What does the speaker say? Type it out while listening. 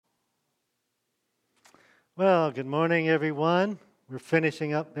Well, good morning, everyone. We're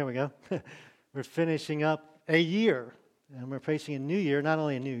finishing up, there we go. We're finishing up a year, and we're facing a new year, not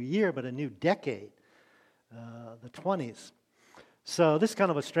only a new year, but a new decade, the 20s. So this is kind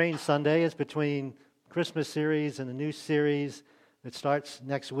of a strange Sunday. It's between Christmas series and a new series that starts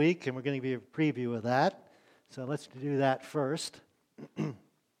next week, and we're going to give you a preview of that. So let's do that first. We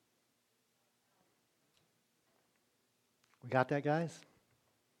got that, guys?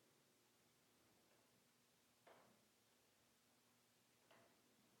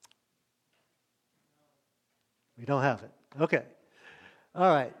 We don't have it. Okay.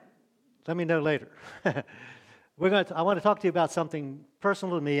 All right. Let me know later. I want to talk to you about something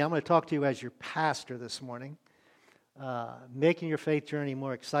personal to me. I'm going to talk to you as your pastor this morning, making your faith journey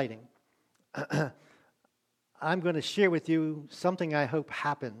more exciting. I'm going to share with you something I hope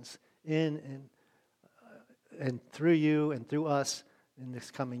happens in and through you and through us in this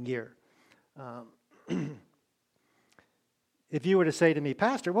coming year. If you were to say to me,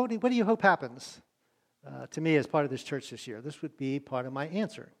 Pastor, what do you hope happens to me as part of this church this year? This would be part of my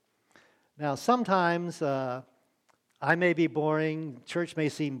answer. Now, sometimes I may be boring, church may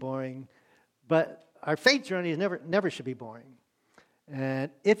seem boring, but our faith journey never should be boring. And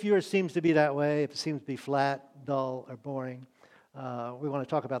if yours seems to be that way, if it seems to be flat, dull, or boring, we want to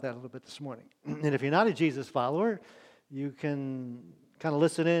talk about that a little bit this morning. And if you're not a Jesus follower, you can kind of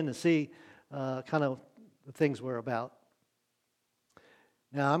listen in and see kind of the things we're about.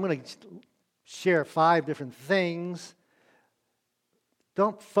 Now, I'm going to share 5 different things.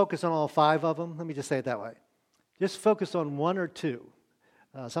 Don't focus on all 5 of them. Let me just say it that way. Just focus on 1 or 2.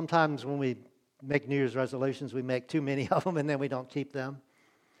 Sometimes when we make New Year's resolutions, we make too many of them and then we don't keep them.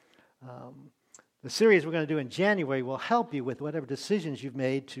 The series we're going to do in January will help you with whatever decisions you've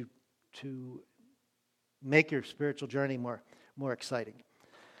made to make your spiritual journey more exciting.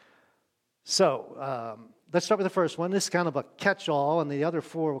 So, let's start with the first one. This is kind of a catch-all, and the other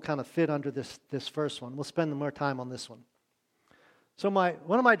 4 will kind of fit under this first one. We'll spend more time on this one. So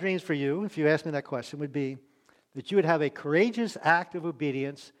one of my dreams for you, if you ask me that question, would be that you would have a courageous act of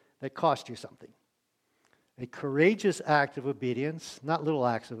obedience that cost you something. A courageous act of obedience, not little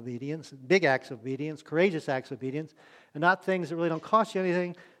acts of obedience, big acts of obedience, courageous acts of obedience, and not things that really don't cost you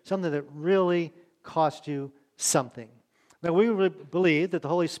anything, something that really cost you something. Now, we really believe that the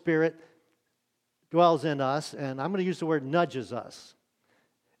Holy Spirit dwells in us, and I'm going to use the word nudges us.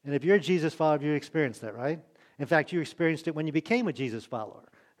 And if you're a Jesus follower, you experienced that, right? In fact, you experienced it when you became a Jesus follower.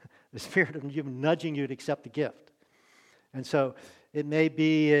 The Spirit of you nudging you to accept the gift. And so it may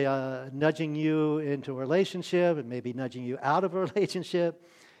be nudging you into a relationship. It may be nudging you out of a relationship.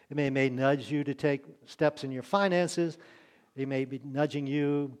 It may nudge you to take steps in your finances. It may be nudging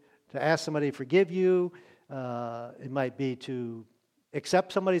you to ask somebody to forgive you. It might be to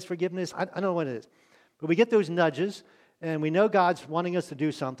accept somebody's forgiveness. I don't know what it is. But we get those nudges, and we know God's wanting us to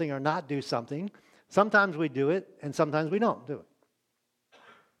do something or not do something. Sometimes we do it, and sometimes we don't do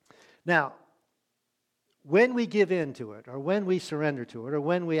it. Now, when we give in to it, or when we surrender to it, or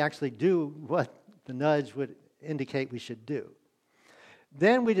when we actually do what the nudge would indicate we should do,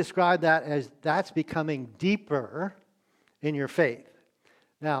 then we describe that as that's becoming deeper in your faith.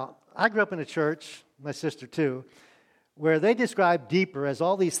 Now, I grew up in a church, my sister too, where they describe deeper as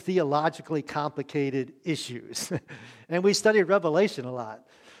all these theologically complicated issues. And we studied Revelation a lot.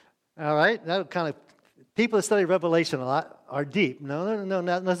 All right? That kind of people that study Revelation a lot are deep. No,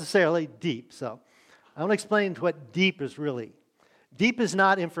 not necessarily deep. So I want to explain what deep is really. Deep is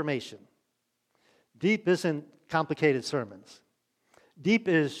not information. Deep isn't complicated sermons. Deep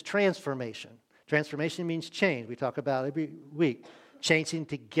is transformation. Transformation means change. We talk about every week. Changing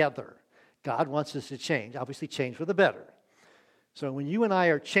together. God wants us to change, obviously change for the better. So when you and I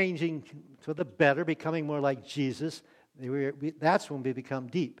are changing for the better, becoming more like Jesus, that's when we become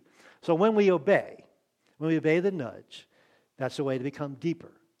deep. So when we obey the nudge, that's the way to become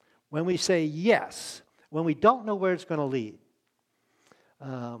deeper. When we say yes, when we don't know where it's going to lead.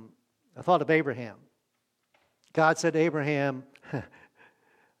 I thought of Abraham. God said to Abraham, all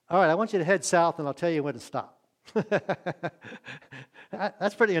right, I want you to head south and I'll tell you when to stop.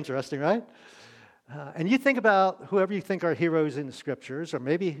 That's pretty interesting, right? And you think about whoever you think are heroes in the scriptures, or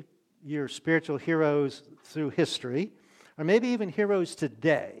maybe your spiritual heroes through history, or maybe even heroes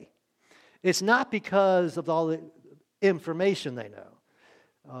today. It's not because of all the information they know,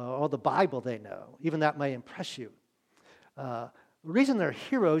 or the Bible they know. Even that may impress you. The reason they're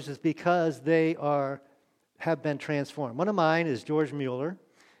heroes is because they have been transformed. One of mine is George Mueller.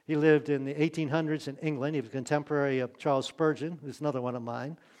 He lived in the 1800s in England. He was a contemporary of Charles Spurgeon, who's another one of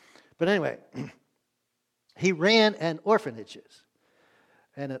mine. But anyway, he ran an orphanage.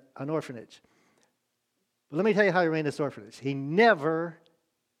 But let me tell you how he ran this orphanage. He never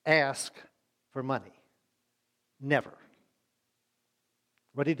asked for money. Never.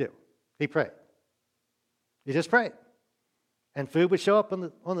 What did he do? He prayed. He just prayed. And food would show up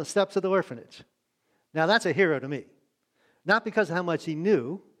on the steps of the orphanage. Now, that's a hero to me. Not because of how much he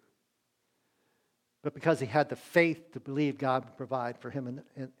knew, but because he had the faith to believe God would provide for him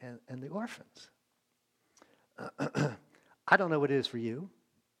and the orphans. I don't know what it is for you.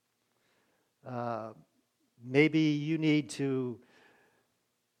 Maybe you need to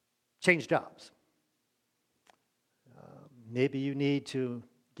change jobs. Maybe you need to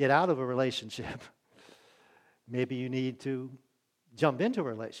get out of a relationship. Maybe you need to jump into a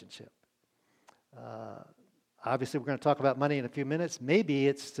relationship. Obviously, we're going to talk about money in a few minutes. Maybe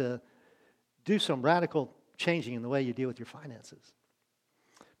it's to do some radical changing in the way you deal with your finances.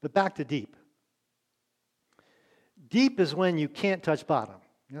 But back to deep. Deep is when you can't touch bottom.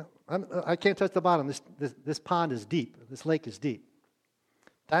 You know, I can't touch the bottom. This pond is deep. This lake is deep.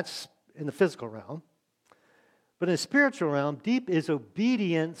 That's in the physical realm. But in the spiritual realm, deep is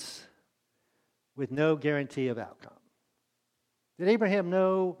obedience with no guarantee of outcome. Did Abraham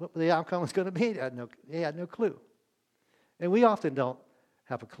know what the outcome was going to be? He had no clue. And we often don't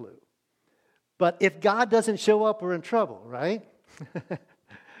have a clue. But if God doesn't show up, we're in trouble, right?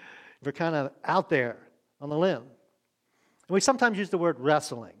 We're kind of out there on the limb. And we sometimes use the word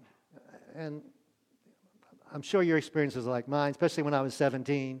wrestling. And I'm sure your experiences are like mine, especially when I was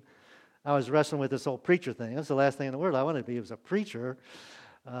 17. I was wrestling with this old preacher thing. That's the last thing in the world I wanted to be was a preacher.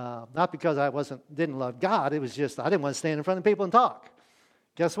 Not because I didn't love God. It was just I didn't want to stand in front of people and talk.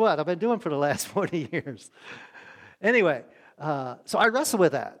 Guess what? I've been doing for the last 40 years. Anyway, so I wrestled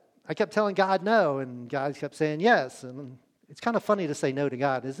with that. I kept telling God no, and God kept saying yes. And it's kind of funny to say no to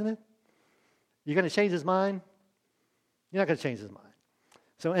God, isn't it? You're going to change his mind? You're not going to change his mind.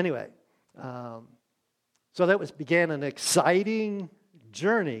 So anyway, so that began an exciting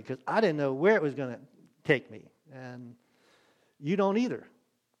journey because I didn't know where it was going to take me, and you don't either.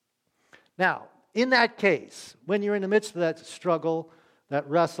 Now, in that case, when you're in the midst of that struggle, that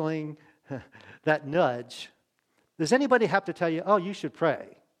wrestling, that nudge, does anybody have to tell you, oh, you should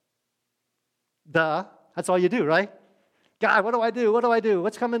pray? Duh. That's all you do, right? God, what do I do? What do I do?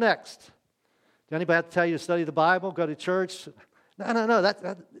 What's coming next? Does anybody have to tell you to study the Bible, go to church? No.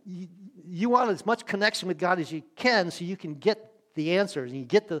 You want as much connection with God as you can so you can get the answers and you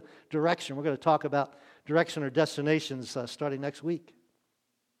get the direction. We're going to talk about direction or destinations starting next week.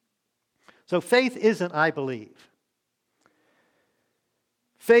 So faith isn't I believe.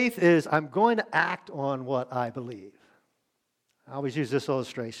 Faith is I'm going to act on what I believe. I always use this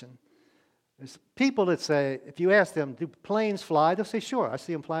illustration. There's people that say, if you ask them, do planes fly? They'll say, sure, I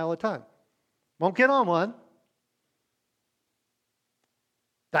see them fly all the time. Won't get on one.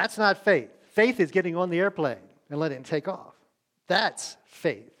 That's not faith. Faith is getting on the airplane and letting it take off. That's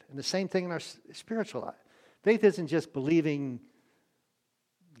faith. And the same thing in our spiritual life. Faith isn't just believing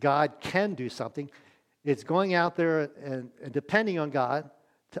God can do something. It's going out there and depending on God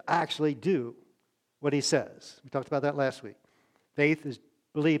to actually do what he says. We talked about that last week. Faith is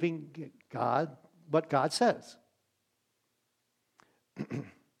believing God, what God says.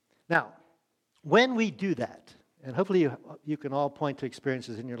 Now, when we do that, and hopefully you can all point to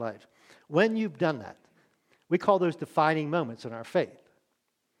experiences in your life, when you've done that, we call those defining moments in our faith.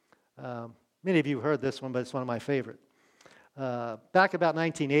 Many of you have heard this one, but it's one of my favorite. Back about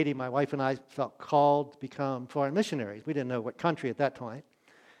 1980, my wife and I felt called to become foreign missionaries. We didn't know what country at that point.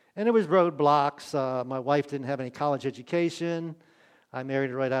 And it was roadblocks. My wife didn't have any college education. I married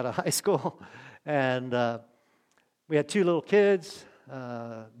her right out of high school. And we had 2 little kids.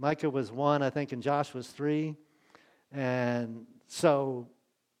 Micah was 1, I think, and Josh was 3. And so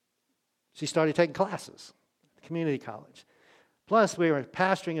she started taking classes at the community college. Plus, we were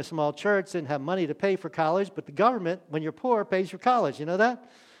pastoring a small church, didn't have money to pay for college, but the government, when you're poor, pays for college. You know that?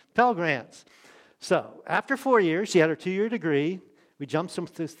 Pell Grants. So after 4 years, she had her 2-year degree. We jumped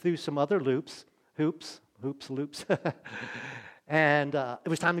through some other loops. And it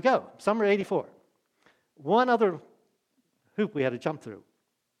was time to go. Summer 84. One other hoop we had to jump through.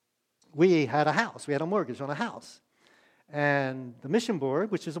 We had a house. We had a mortgage on a house. And the mission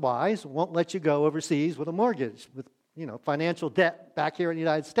board, which is wise, won't let you go overseas with a mortgage, with financial debt back here in the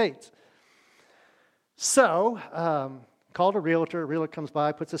United States. So, called a realtor. A realtor comes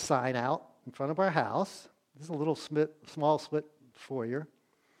by, puts a sign out in front of our house. This is a little small split foyer.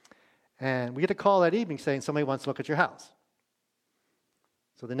 And we get a call that evening saying somebody wants to look at your house.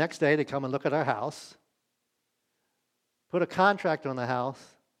 So the next day they come and look at our house, put a contract on the house,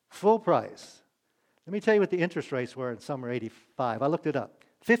 full price. Let me tell you what the interest rates were in summer 85. I looked it up.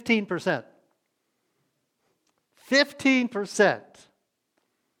 15%. 15%.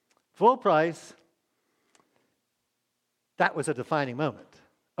 Full price. That was a defining moment.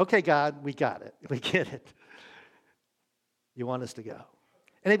 Okay, God, we got it. We get it. You want us to go.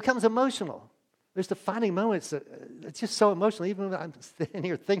 And it becomes emotional. There's defining moments that it's just so emotional, even when I'm sitting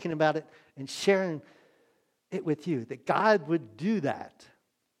here thinking about it and sharing it with you, that God would do that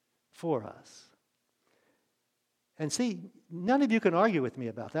for us. And see, none of you can argue with me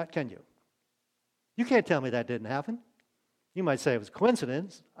about that, can you? You can't tell me that didn't happen. You might say it was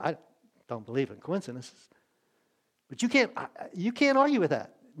coincidence. I don't believe in coincidences. But you can't argue with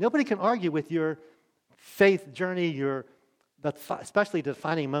that. Nobody can argue with your faith journey, especially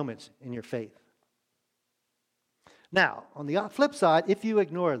defining moments in your faith. Now, on the flip side, if you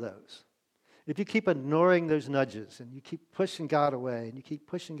ignore those, if you keep ignoring those nudges and you keep pushing God away and you keep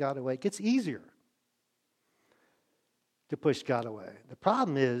pushing God away, it gets easier to push God away. The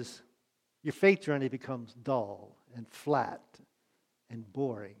problem is your faith journey becomes dull and flat and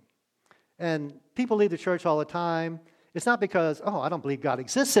boring. And people leave the church all the time. It's not because, I don't believe God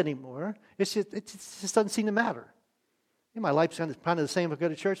exists anymore. It just doesn't seem to matter. My life's kind of the same if I go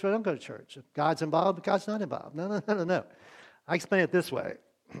to church or I don't go to church. If God's involved, but God's not involved. No. I explain it this way.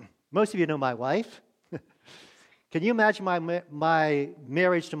 Most of you know my wife. Can you imagine my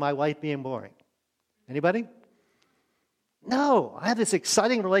marriage to my wife being boring? Anybody? No. I have this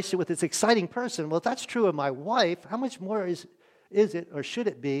exciting relationship with this exciting person. Well, if that's true of my wife, how much more is it or should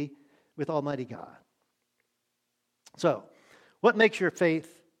it be with Almighty God? So, what makes you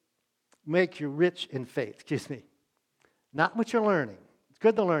rich in faith? Not what you're learning. It's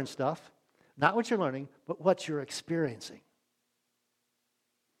good to learn stuff. Not what you're learning, but what you're experiencing.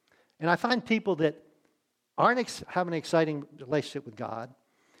 And I find people that aren't having an exciting relationship with God,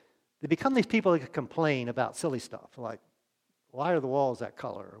 they become these people that complain about silly stuff, like, why are the walls that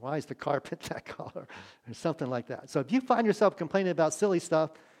color? Or why is the carpet that color? Or something like that. So if you find yourself complaining about silly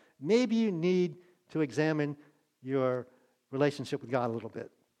stuff, maybe you need to examine your relationship with God a little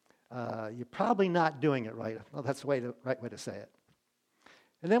bit. You're probably not doing it right. Well, that's the right way to say it.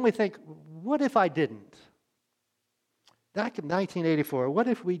 And then we think, what if I didn't? Back in 1984, what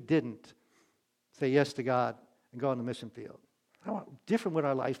if we didn't say yes to God and go on the mission field? How different would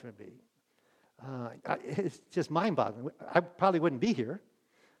our life be? It's just mind-boggling. I probably wouldn't be here.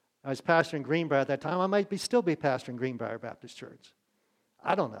 I was pastor in Greenbrier at that time. I might still be pastor in Greenbrier Baptist Church.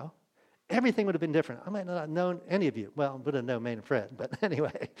 I don't know. Everything would have been different. I might not have known any of you. Well, I would have known Maine and Fred, but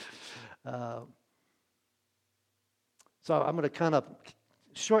anyway. So I'm going to kind of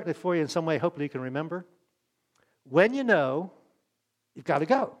shorten it for you in some way. Hopefully you can remember. When you know, you've got to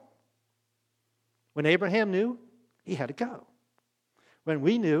go. When Abraham knew, he had to go. When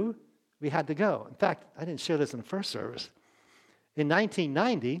we knew, we had to go. In fact, I didn't share this in the first service. In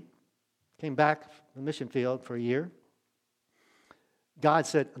 1990, came back from the mission field for a year. God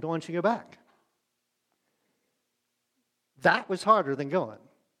said, I don't want you to go back. That was harder than going.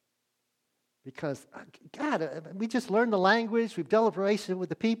 Because, God, we just learned the language. We've developed a relationship with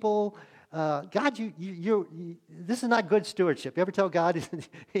the people. God, this is not good stewardship. You ever tell God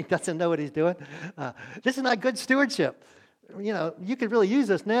he doesn't know what he's doing? This is not good stewardship. You could really use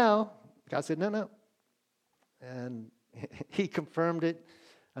this now. God said, no. And he confirmed it.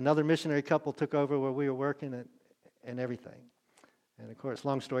 Another missionary couple took over where we were working and everything. And, of course,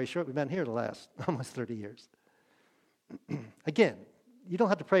 long story short, we've been here the last almost 30 years. Again, you don't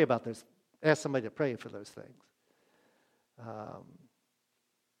have to pray about this. Ask somebody to pray for those things.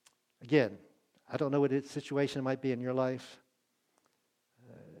 Again, I don't know what situation might be in your life.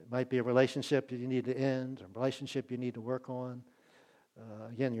 It might be a relationship that you need to end, a relationship you need to work on.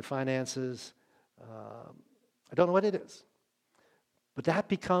 Again, your finances. I don't know what it is. But that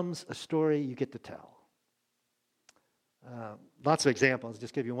becomes a story you get to tell. Lots of examples. I'll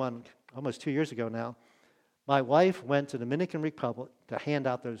just give you one. Almost 2 years ago now, my wife went to the Dominican Republic to hand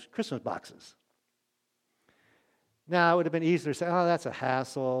out those Christmas boxes. Now, it would have been easier to say, that's a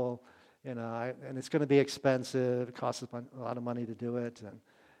hassle, and it's going to be expensive. It costs a lot of money to do it,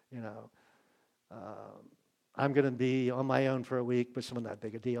 and, I'm going to be on my own for a week, which isn't that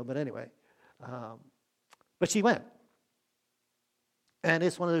big a deal, but anyway. But she went. And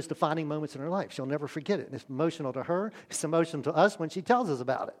it's one of those defining moments in her life. She'll never forget it. And it's emotional to her. It's emotional to us when she tells us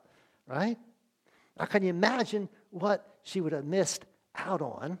about it, right? Now, can you imagine what she would have missed out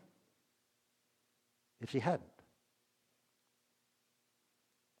on if she hadn't?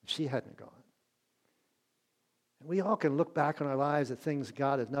 If she hadn't gone. And we all can look back on our lives at things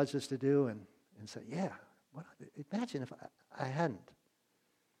God has nudged us to do and say, imagine if I hadn't.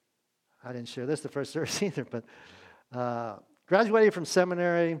 I didn't share this the first service either, but graduated from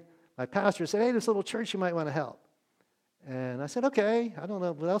seminary, my pastor said, hey, this little church you might want to help. And I said, okay, I don't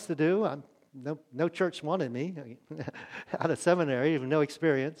know what else to do. No church wanted me out of seminary, even no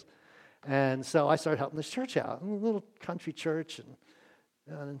experience. And so I started helping this church out, a little country church,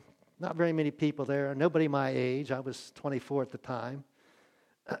 and not very many people there, nobody my age. I was 24 at the time.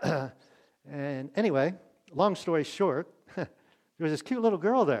 And anyway, long story short, there was this cute little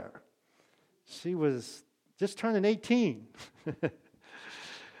girl there. She was just turning 18.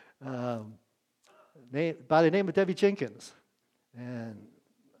 By the name of Debbie Jenkins. And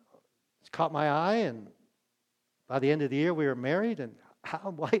it caught my eye, and by the end of the year we were married, and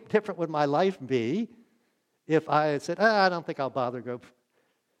how different would my life be if I had said, I don't think I'll bother to go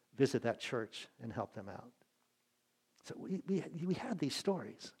visit that church and help them out. So we had these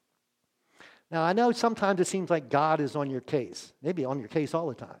stories. Now, I know sometimes it seems like God is on your case, maybe on your case all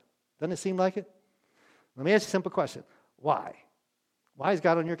the time. Doesn't it seem like it? Let me ask you a simple question. Why? Why is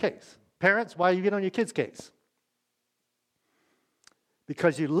God on your case? Parents, why do you get on your kids' case?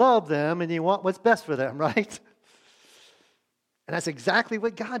 Because you love them and you want what's best for them, right? And that's exactly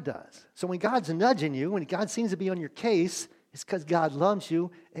what God does. So when God's nudging you, when God seems to be on your case, it's because God loves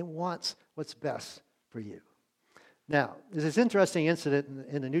you and wants what's best for you. Now, there's this interesting incident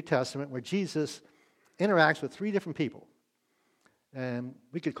in the New Testament where Jesus interacts with three different people. And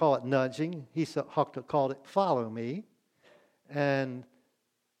we could call it nudging. He called it follow me. And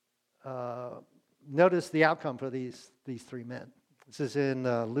notice the outcome for these three men. This is in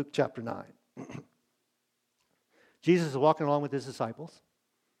Luke chapter 9. Jesus is walking along with his disciples.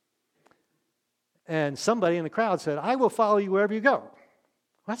 And somebody in the crowd said, I will follow you wherever you go. Well,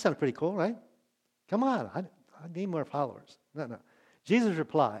 that sounds pretty cool, right? Come on, I need more followers. No. Jesus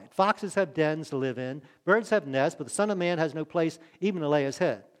replied, foxes have dens to live in, birds have nests, but the Son of Man has no place even to lay his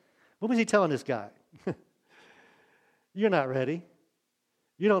head. What was he telling this guy? You're not ready.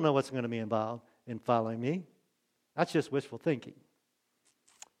 You don't know what's going to be involved in following me. That's just wishful thinking.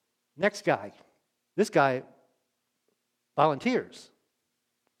 Next guy. This guy volunteers.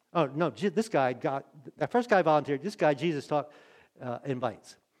 Oh, no, that first guy volunteered. This guy Jesus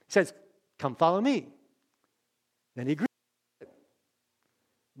invites. He says, come follow me. Then he agrees.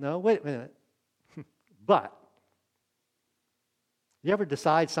 No, wait a minute. But, you ever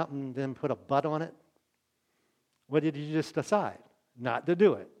decide something, then put a but on it? What did you just decide? Not to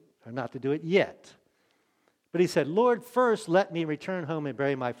do it, or not to do it yet. But he said, Lord, first let me return home and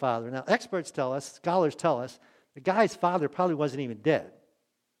bury my father. Now, experts tell us, scholars tell us, the guy's father probably wasn't even dead.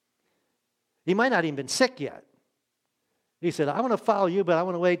 He might not even been sick yet. He said, I want to follow you, but I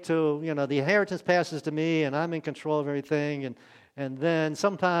want to wait till, the inheritance passes to me and I'm in control of everything. And then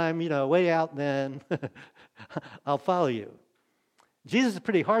sometime, way out then, I'll follow you. Jesus is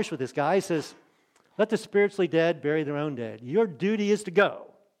pretty harsh with this guy. He says, let the spiritually dead bury their own dead. Your duty is to go.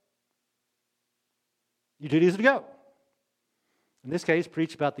 Your duty is to go. In this case,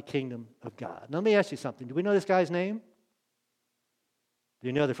 preach about the kingdom of God. Now, let me ask you something. Do we know this guy's name? Do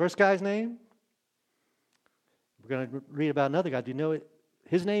you know the first guy's name? We're going to read about another guy. Do you know what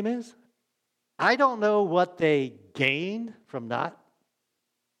his name is? I don't know what they gained from not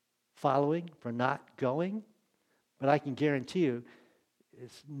following, from not going, but I can guarantee you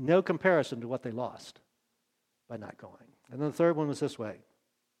it's no comparison to what they lost by not going. And then the third one was this way.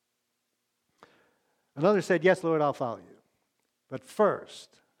 Another said, yes, Lord, I'll follow you. But first,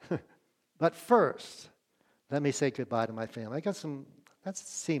 let me say goodbye to my family. That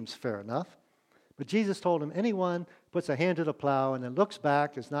seems fair enough. But Jesus told him, anyone puts a hand to the plow and then looks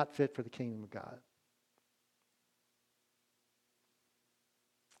back is not fit for the kingdom of God.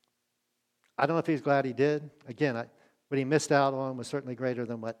 I don't know if he's glad he did. Again, what he missed out on was certainly greater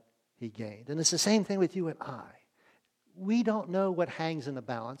than what he gained. And it's the same thing with you and I. We don't know what hangs in the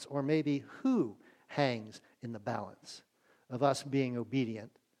balance, or maybe who hangs in the balance of us being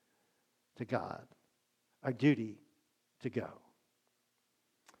obedient to God, our duty to go.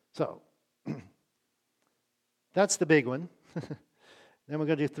 So, that's the big one. Then we're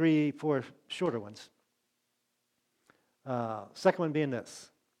going to do 3-4 shorter ones. Second one being this.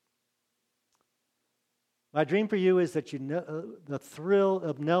 My dream for you is that you know the thrill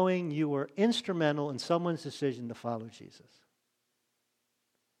of knowing you were instrumental in someone's decision to follow Jesus.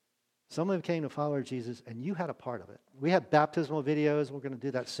 Someone came to follow Jesus, and you had a part of it. We have baptismal videos. We're going to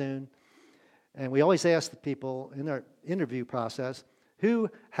do that soon. And we always ask the people in our interview process who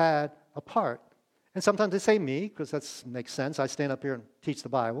had a part. And sometimes they say me, because that makes sense. I stand up here and teach the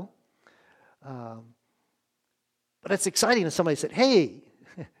Bible. But it's exciting if somebody said, hey,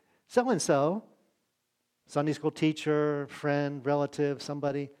 so-and-so, Sunday school teacher, friend, relative,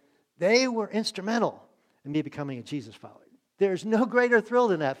 somebody, they were instrumental in me becoming a Jesus follower. There's no greater thrill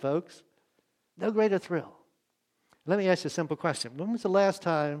than that, folks. No greater thrill. Let me ask you a simple question. When was the last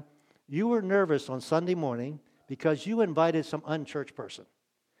time you were nervous on Sunday morning because you invited some unchurched person?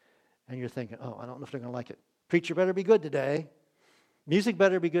 And you're thinking, oh, I don't know if they're going to like it. Preacher better be good today. Music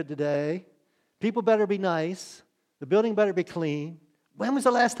better be good today. People better be nice. The building better be clean. When was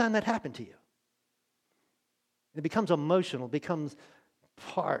the last time that happened to you? It becomes emotional, becomes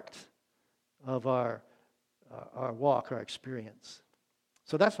part of our walk, our experience.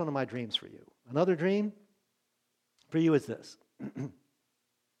 So that's one of my dreams for you. Another dream for you is this.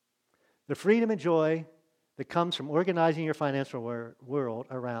 The freedom and joy that comes from organizing your financial world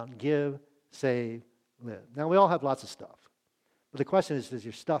around give, save, live. Now, we all have lots of stuff. But the question is, does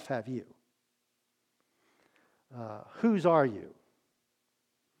your stuff have you? Whose are you?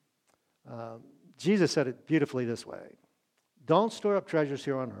 Jesus said it beautifully this way. Don't store up treasures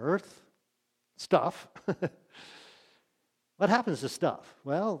here on earth. Stuff. What happens to stuff?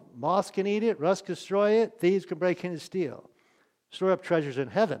 Well, moths can eat it, rust can destroy it, thieves can break in and steal. Store up treasures in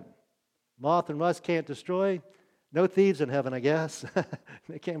heaven. Moth and rust can't destroy. No thieves in heaven, I guess.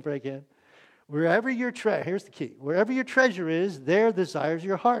 They can't break in. Wherever your treasure, here's the key. Wherever your treasure is, there desires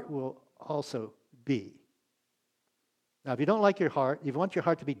your heart will also be. Now, if you don't like your heart, if you want your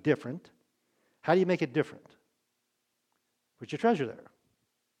heart to be different, how do you make it different? Put your treasure there.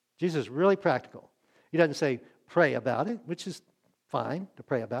 Jesus is really practical. He doesn't say pray about it, which is fine to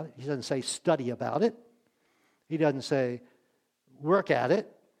pray about it. He doesn't say study about it. He doesn't say work at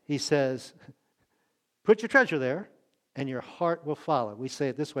it. He says put your treasure there and your heart will follow. We say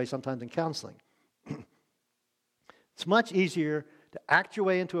it this way sometimes in counseling. It's much easier to act your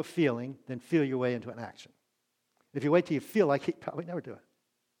way into a feeling than feel your way into an action. If you wait till you feel like it, you probably never do it.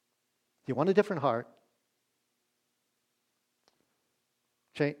 If you want a different heart,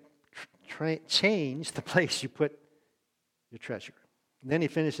 change the place you put your treasure. And then he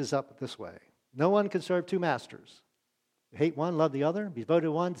finishes up this way. No one can serve two masters. You hate one, love the other. Be devoted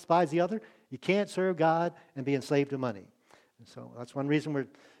to one, despise the other. You can't serve God and be enslaved to money. And so that's one reason we're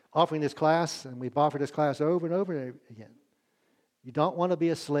offering this class, and we've offered this class over and over again. You don't want to be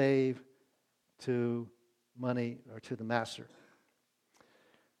a slave to money or to the master.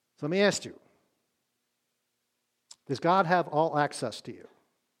 So let me ask you, does God have all access to you?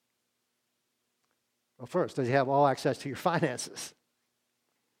 Well, first, does he have all access to your finances?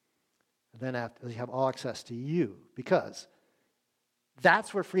 And then after, does he have all access to you? Because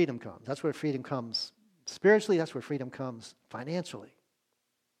that's where freedom comes. That's where freedom comes spiritually. That's where freedom comes financially.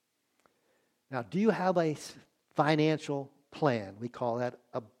 Now, do you have a financial plan? We call that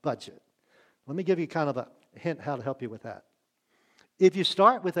a budget. Let me give you kind of a hint how to help you with that. If you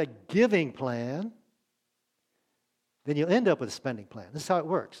start with a giving plan, then you'll end up with a spending plan. This is how it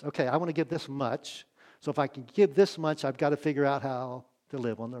works. Okay, I want to give this much. So if I can give this much, I've got to figure out how to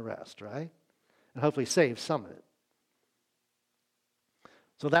live on the rest, right? And hopefully save some of it.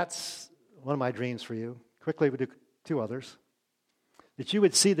 So that's one of my dreams for you. Quickly, we do two others. That you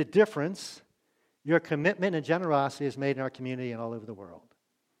would see the difference your commitment and generosity has made in our community and all over the world.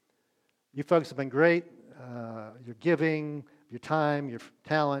 You folks have been great. Your giving, your time, your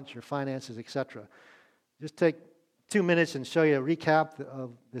talent, your finances, etc. Just take 2 minutes and show you a recap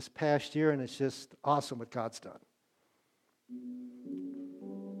of this past year, and it's just awesome what God's done.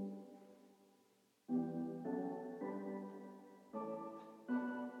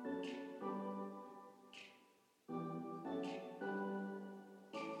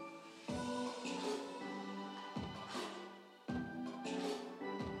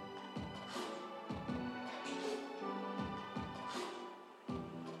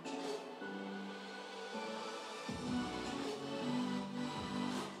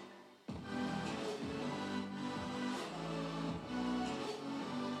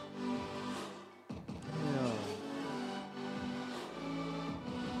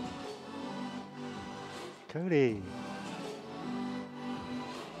 Cody.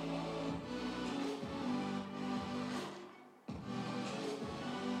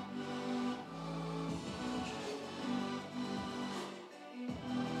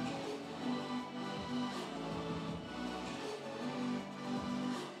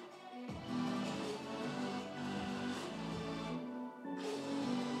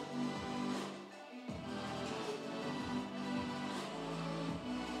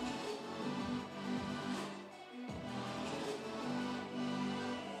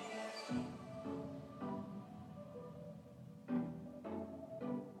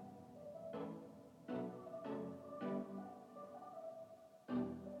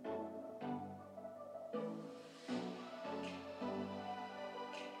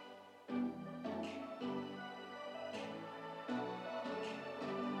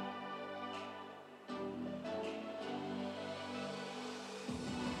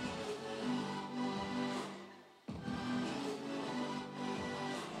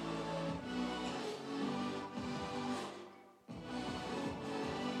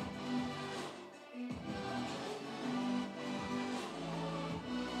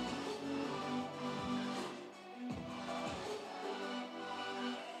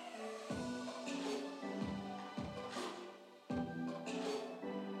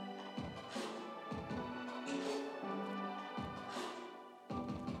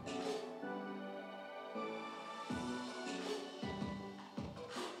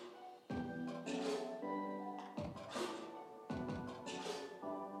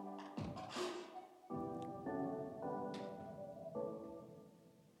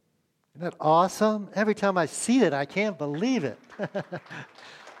 Isn't that awesome? Every time I see it, I can't believe it.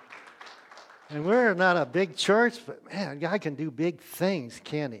 And we're not a big church, but man, God can do big things,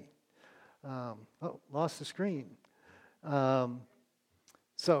 can't he? Lost the screen.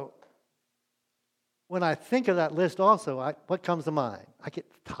 So when I think of that list also, what comes to mind? I get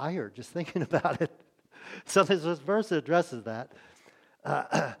tired just thinking about it. So this verse addresses that.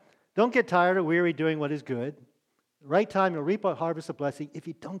 Don't get tired or weary doing what is good. The right time, you'll reap a harvest of blessing if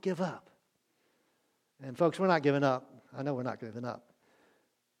you don't give up. And folks, we're not giving up. I know we're not giving up.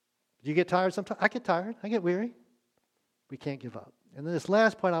 Do you get tired sometimes? I get tired. I get weary. We can't give up. And then this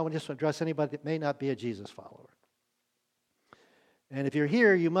last point, I want to just address anybody that may not be a Jesus follower. And if you're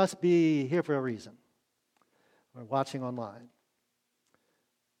here, you must be here for a reason, or watching online.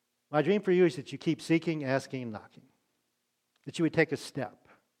 My dream for you is that you keep seeking, asking, and knocking. That you would take a step.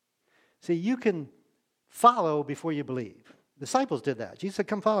 See, you can follow before you believe. The disciples did that. Jesus said,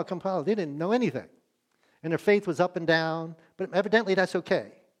 come follow, come follow. They didn't know anything. And their faith was up and down, but evidently that's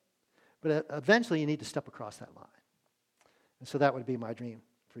okay. But eventually you need to step across that line. And so that would be my dream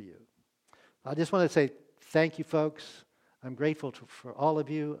for you. I just want to say thank you, folks. I'm grateful for all of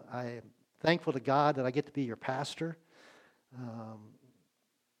you. I am thankful to God that I get to be your pastor.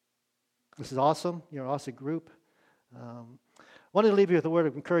 This is awesome. You're an awesome group. I wanted to leave you with a word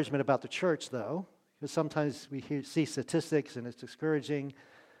of encouragement about the church, though, because sometimes we see statistics and it's discouraging.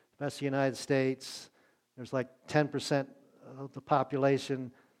 That's the United States. There's like 10% of the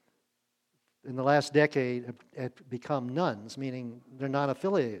population in the last decade have become nuns, meaning they're not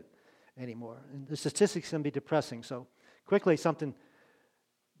affiliated anymore. And the statistics can be depressing. So quickly, something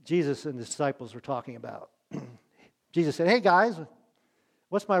Jesus and the disciples were talking about. Jesus said, hey guys,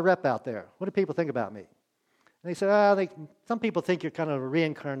 what's my rep out there? What do people think about me? And they said, some people think you're kind of a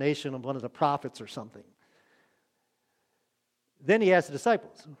reincarnation of one of the prophets or something. Then he asked the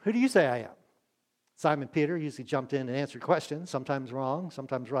disciples, who do you say I am? Simon Peter usually jumped in and answered questions, sometimes wrong,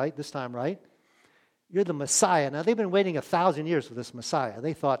 sometimes right, this time right. You're the Messiah. Now, they've been waiting 1,000 years for this Messiah.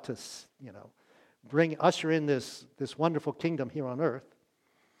 They thought to, usher in this wonderful kingdom here on earth.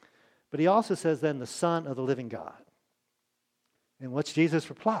 But he also says then, the Son of the living God. And what's Jesus'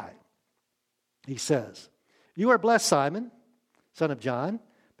 reply? He says, you are blessed, Simon, son of John,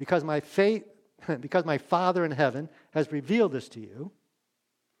 because my Father in heaven has revealed this to you.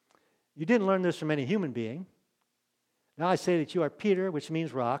 You didn't learn this from any human being. Now I say that you are Peter, which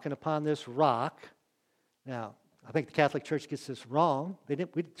means rock, and upon this rock. Now, I think the Catholic Church gets this wrong. The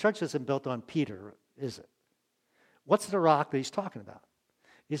church isn't built on Peter, is it? What's the rock that he's talking about?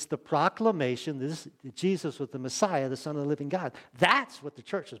 It's the proclamation that Jesus was the Messiah, the Son of the living God. That's what the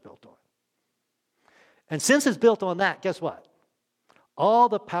church is built on. And since it's built on that, guess what? All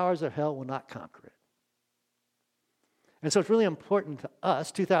the powers of hell will not conquer it. And so it's really important to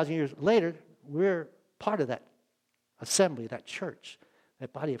us, 2,000 years later, we're part of that assembly, that church,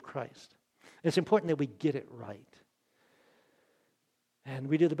 that body of Christ. It's important that we get it right. And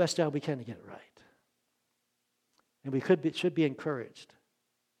we do the best job we can to get it right. And we should be encouraged.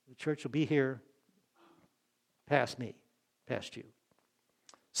 The church will be here past me, past you.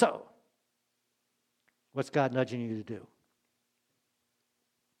 So, what's God nudging you to do?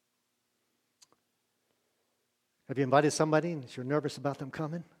 Have you invited somebody and you're nervous about them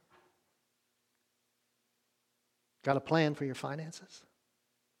coming? Got a plan for your finances?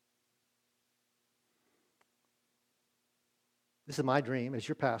 This is my dream as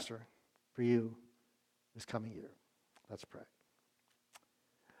your pastor for you this coming year. Let's pray.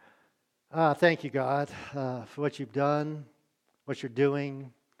 Thank you, God, for what you've done, what you're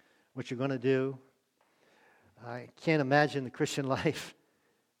doing, what you're going to do. I can't imagine the Christian life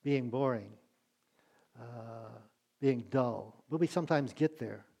being boring, being dull. But we sometimes get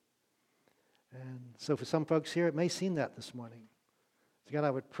there. And so for some folks here, it may seem that this morning. So God, I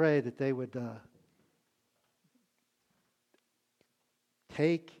would pray that they would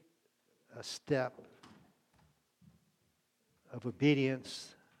take a step of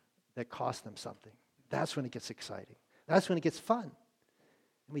obedience that costs them something. That's when it gets exciting. That's when it gets fun. And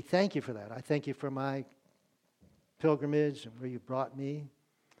we thank you for that. I thank you for my pilgrimage and where you brought me.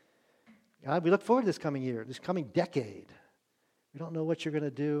 God, we look forward to this coming year, this coming decade. We don't know what you're going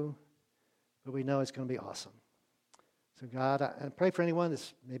to do, but we know it's going to be awesome. So God, I pray for anyone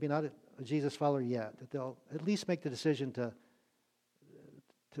that's maybe not a Jesus follower yet, that they'll at least make the decision to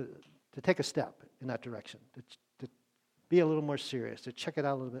take a step in that direction, to be a little more serious, to check it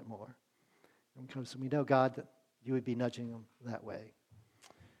out a little bit more. And because we know, God, that you would be nudging them that way.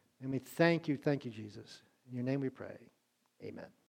 And we thank you, Jesus. In your name we pray. Amen.